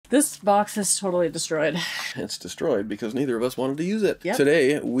This box is totally destroyed. It's destroyed because neither of us wanted to use it. Yep.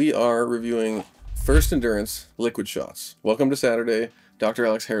 Today, we are reviewing First Endurance liquid shots. Welcome to Saturday. Dr.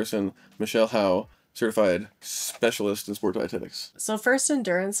 Alex Harrison, Michelle Howe, certified specialist in sport dietetics. So First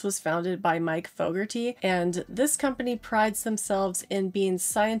Endurance was founded by Mike Fogarty, and this company prides themselves in being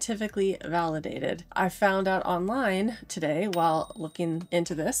scientifically validated. I found out online today while looking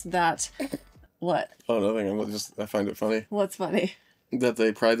into this that... What? Oh, nothing. I find it funny. What's funny? That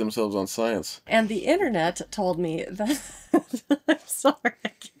they pride themselves on science. And the internet told me that... I'm sorry, I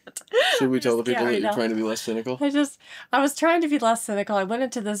can't. Should we tell the people that you're trying to be less cynical? I was trying to be less cynical. I went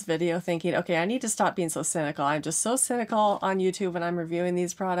into this video thinking, okay, I need to stop being so cynical. I'm just so cynical on YouTube when I'm reviewing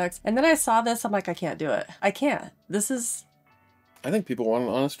these products. And then I saw this, I'm like, I can't do it. I can't. This is... I think people want an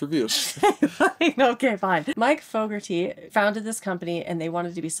honest review. Okay, fine. Mike Fogarty founded this company and they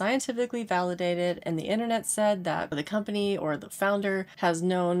wanted to be scientifically validated, and the internet said that the company or the founder has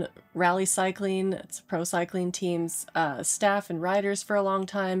known rally cycling, it's pro cycling teams, staff and riders for a long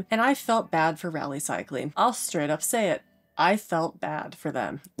time, and I felt bad for rally cycling. I'll straight up say it. I felt bad for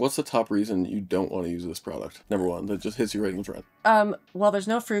them. What's the top reason you don't want to use this product? Number one, that just hits you right in the front. Well, there's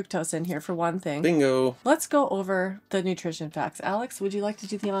no fructose in here for one thing. Bingo. Let's go over the nutrition facts. Alex, would you like to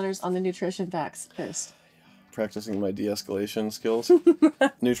do the honors on the nutrition facts first? Practicing my de-escalation skills.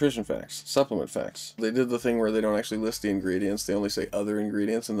 Nutrition facts, supplement facts. They did the thing where they don't actually list the ingredients, they only say other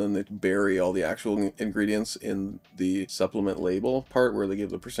ingredients, and then they bury all the actual ingredients in the supplement label part where they give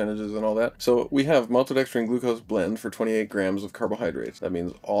the percentages and all that. So we have maltodextrin glucose blend for 28 grams of carbohydrates. That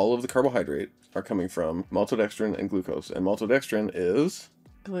means all of the carbohydrate are coming from maltodextrin and glucose, and maltodextrin is...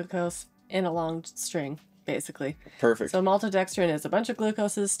 Glucose in a long string. Basically. Perfect. So maltodextrin is a bunch of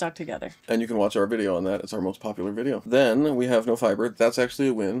glucoses stuck together. And you can watch our video on that. It's our most popular video. Then we have no fiber. That's actually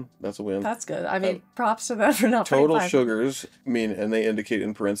a win. That's a win. That's good. I mean, props to them for not total sugars mean, and they indicate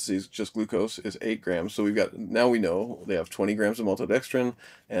in parentheses, just glucose is 8 grams. So we've got, now we know they have 20 grams of maltodextrin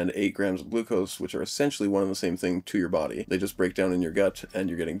and 8 grams of glucose, which are essentially one and the same thing to your body. They just break down in your gut and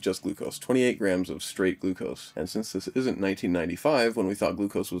you're getting just glucose. 28 grams of straight glucose. And since this isn't 1995, when we thought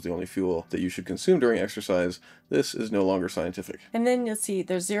glucose was the only fuel that you should consume during exercise, this is no longer scientific. And then you'll see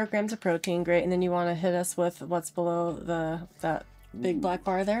there's 0 grams of protein, great, and then you want to hit us with what's below that big black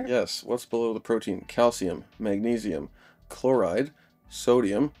bar there? Yes, what's below the protein? Calcium, magnesium, chloride,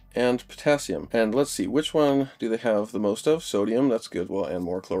 sodium, and potassium. And let's see, which one do they have the most of? Sodium, that's good. Well, and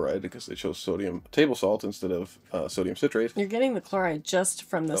more chloride because they chose sodium table salt instead of sodium citrate. You're getting the chloride just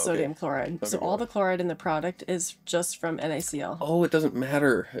from the sodium chloride. Okay, so all the chloride in the product is just from NaCl. Oh, it doesn't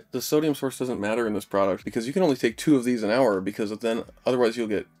matter. The sodium source doesn't matter in this product because you can only take 2 of these an hour, because then otherwise you'll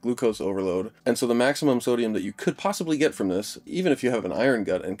get glucose overload. And so the maximum sodium that you could possibly get from this, even if you have an iron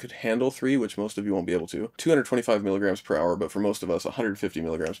gut and could handle 3, which most of you won't be able to, 225 milligrams per hour, but for most of us 150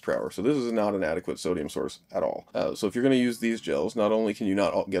 milligrams per hour. So this is not an adequate sodium source at all. So if you're going to use these gels, not only can you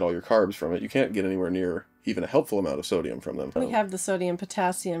not get all your carbs from it, you can't get anywhere near even a helpful amount of sodium from them. We have the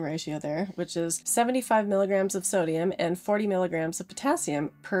sodium-potassium ratio there, which is 75 milligrams of sodium and 40 milligrams of potassium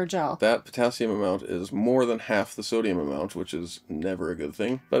per gel. That potassium amount is more than half the sodium amount, which is never a good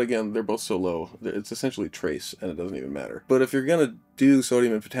thing. But again, they're both so low, it's essentially trace, and it doesn't even matter. But if you're going to do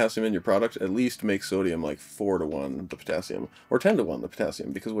sodium and potassium in your product, at least make sodium like 4-to-1 the potassium, or 10-to-1 the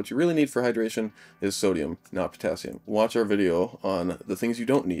potassium, because what you really need for hydration is sodium, not potassium. Watch our video on the things you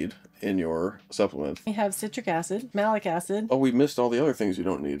don't need in your supplement. We have citric acid, malic acid. Oh, we missed all the other things you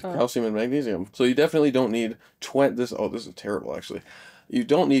don't need. Calcium and magnesium. So you definitely don't need this is terrible actually. You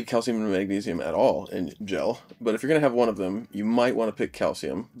don't need calcium and magnesium at all in gel, but if you're going to have one of them, you might want to pick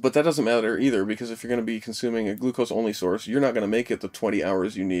calcium. But that doesn't matter either, because if you're going to be consuming a glucose-only source, you're not going to make it the 20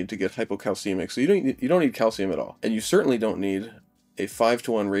 hours you need to get hypocalcemic. So you don't need calcium at all. And you certainly don't need a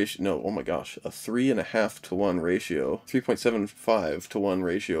 5-to-1 ratio, no, oh my gosh, a 3.5-to-1 ratio, 3.75-to-1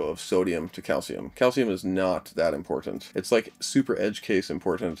 ratio of sodium to calcium. Calcium is not that important. It's like super edge case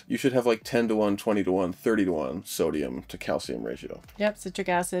important. You should have like 10-to-1, 20-to-1, 30-to-1 sodium to calcium ratio. Yep, citric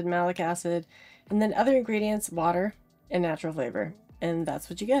acid, malic acid, and then other ingredients, water and natural flavor. And that's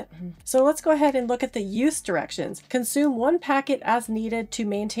what you get. So let's go ahead and look at the use directions. Consume 1 packet as needed to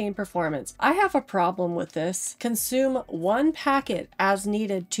maintain performance. I have a problem with this. Consume 1 packet as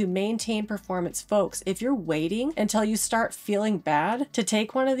needed to maintain performance. Folks, if you're waiting until you start feeling bad to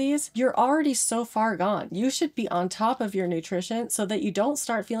take one of these, you're already so far gone. You should be on top of your nutrition so that you don't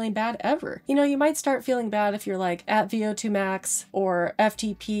start feeling bad ever. You know, you might start feeling bad if you're like at VO2 max or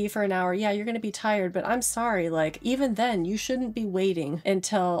FTP for an hour. Yeah, you're gonna be tired, but I'm sorry, like even then you shouldn't be waiting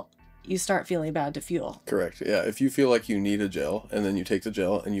until you start feeling bad to fuel. Correct. Yeah. If you feel like you need a gel and then you take the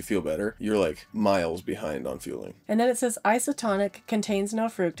gel and you feel better, you're like miles behind on fueling. And then it says isotonic contains no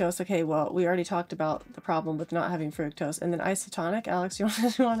fructose. Okay, well, we already talked about the problem with not having fructose. And then isotonic, Alex, you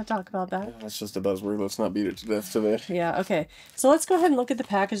want to talk about that? That's just a buzzword. Let's not beat it to death today. Yeah, okay. So let's go ahead and look at the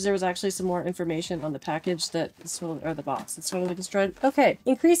package. There was actually some more information on the package or the box. It's totally destroyed. Okay.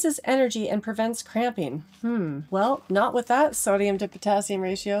 Increases energy and prevents cramping. Well, not with that sodium to potassium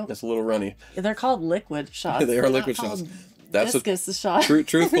ratio. It's a little runny. They're called liquid shots. They are liquid shots. That's a shot.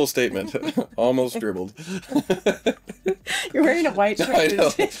 Truthful statement. Almost dribbled. You're wearing a white shirt. I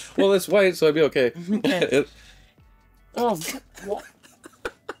know. Well, it's white, so I'd be okay. Okay. Oh.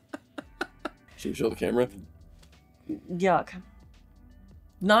 Should we show the camera? Yuck.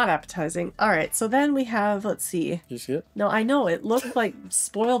 Not appetizing. All right, so then we have, let's see. You see it? No, I know. It looked like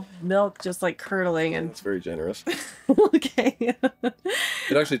spoiled milk just like curdling. And it's very generous. Okay.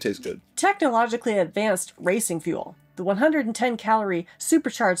 It actually tastes good. Technologically advanced racing fuel. The 110-calorie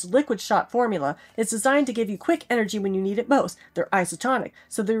supercharged liquid shot formula is designed to give you quick energy when you need it most. They're isotonic,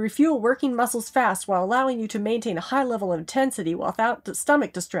 so they refuel working muscles fast while allowing you to maintain a high level of intensity without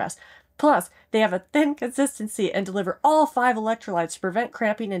stomach distress. Plus, they have a thin consistency and deliver all 5 electrolytes to prevent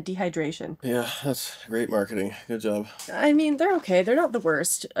cramping and dehydration. Yeah, that's great marketing. Good job. I mean, they're okay. They're not the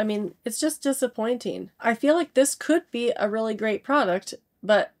worst. I mean, it's just disappointing. I feel like this could be a really great product,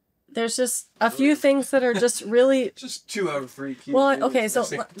 but there's just a few things that are just really just 2 out of 3. Well, okay, so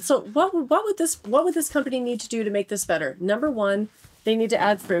what would this company need to do to make this better? Number 1, they need to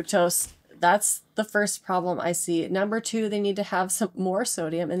add fructose. That's the first problem I see. Number 2, they need to have some more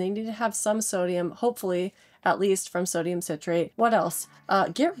sodium, and they need to have some sodium, hopefully, at least from sodium citrate. What else?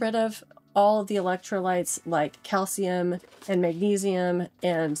 Get rid of all of the electrolytes like calcium and magnesium,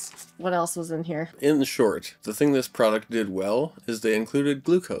 and what else was in here? In short, the thing this product did well is they included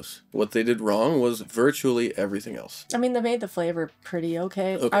glucose. What they did wrong was virtually everything else. I mean, they made the flavor pretty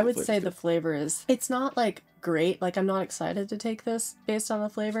okay. I would say the flavor is, it's not like great. Like, I'm not excited to take this based on the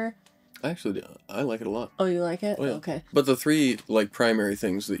flavor. Actually, I like it a lot. Oh, you like it? Oh, yeah. Okay. But the 3 primary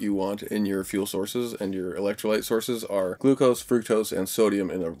things that you want in your fuel sources and your electrolyte sources are glucose, fructose, and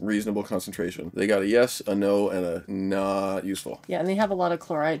sodium in a reasonable concentration. They got a yes, a no, and a not useful. Yeah, and they have a lot of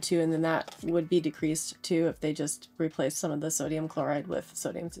chloride too, and then that would be decreased too if they just replace some of the sodium chloride with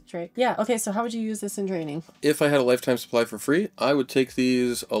sodium citrate. Yeah, okay, so how would you use this in training? If I had a lifetime supply for free, I would take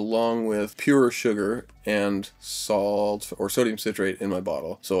these along with pure sugar and salt or sodium citrate in my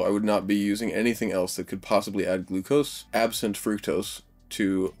bottle. So I would not be using anything else that could possibly add glucose, absent fructose,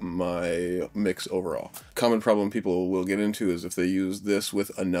 to my mix overall. Common problem people will get into is if they use this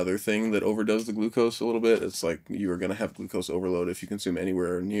with another thing that overdoes the glucose a little bit, it's like you are going to have glucose overload if you consume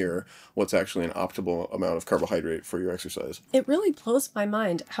anywhere near what's actually an optimal amount of carbohydrate for your exercise. It really blows my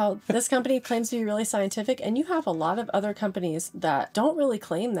mind how this company claims to be really scientific, and you have a lot of other companies that don't really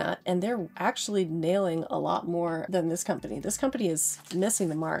claim that, and they're actually nailing a lot more than this company. This company is missing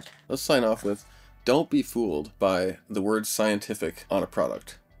the mark. Let's sign off with, don't be fooled by the word scientific on a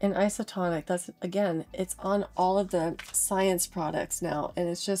product. And isotonic, that's, again, it's on all of the science products now, and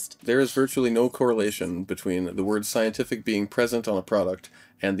it's just... There is virtually no correlation between the word scientific being present on a product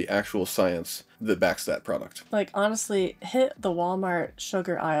and the actual science that backs that product. Like, honestly, hit the Walmart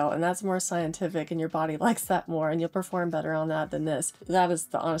sugar aisle, and that's more scientific, and your body likes that more, and you'll perform better on that than this. That is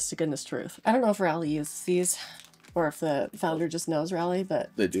the honest-to-goodness truth. I don't know if Rally uses these, or if the founder just knows Rally, but...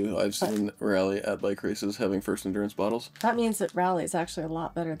 They do. I've seen Rally at bike races having First Endurance bottles. That means that Rally is actually a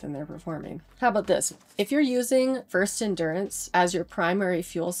lot better than they're performing. How about this? If you're using First Endurance as your primary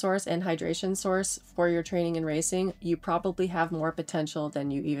fuel source and hydration source for your training and racing, you probably have more potential than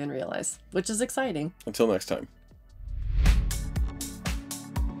you even realize, which is exciting. Until next time.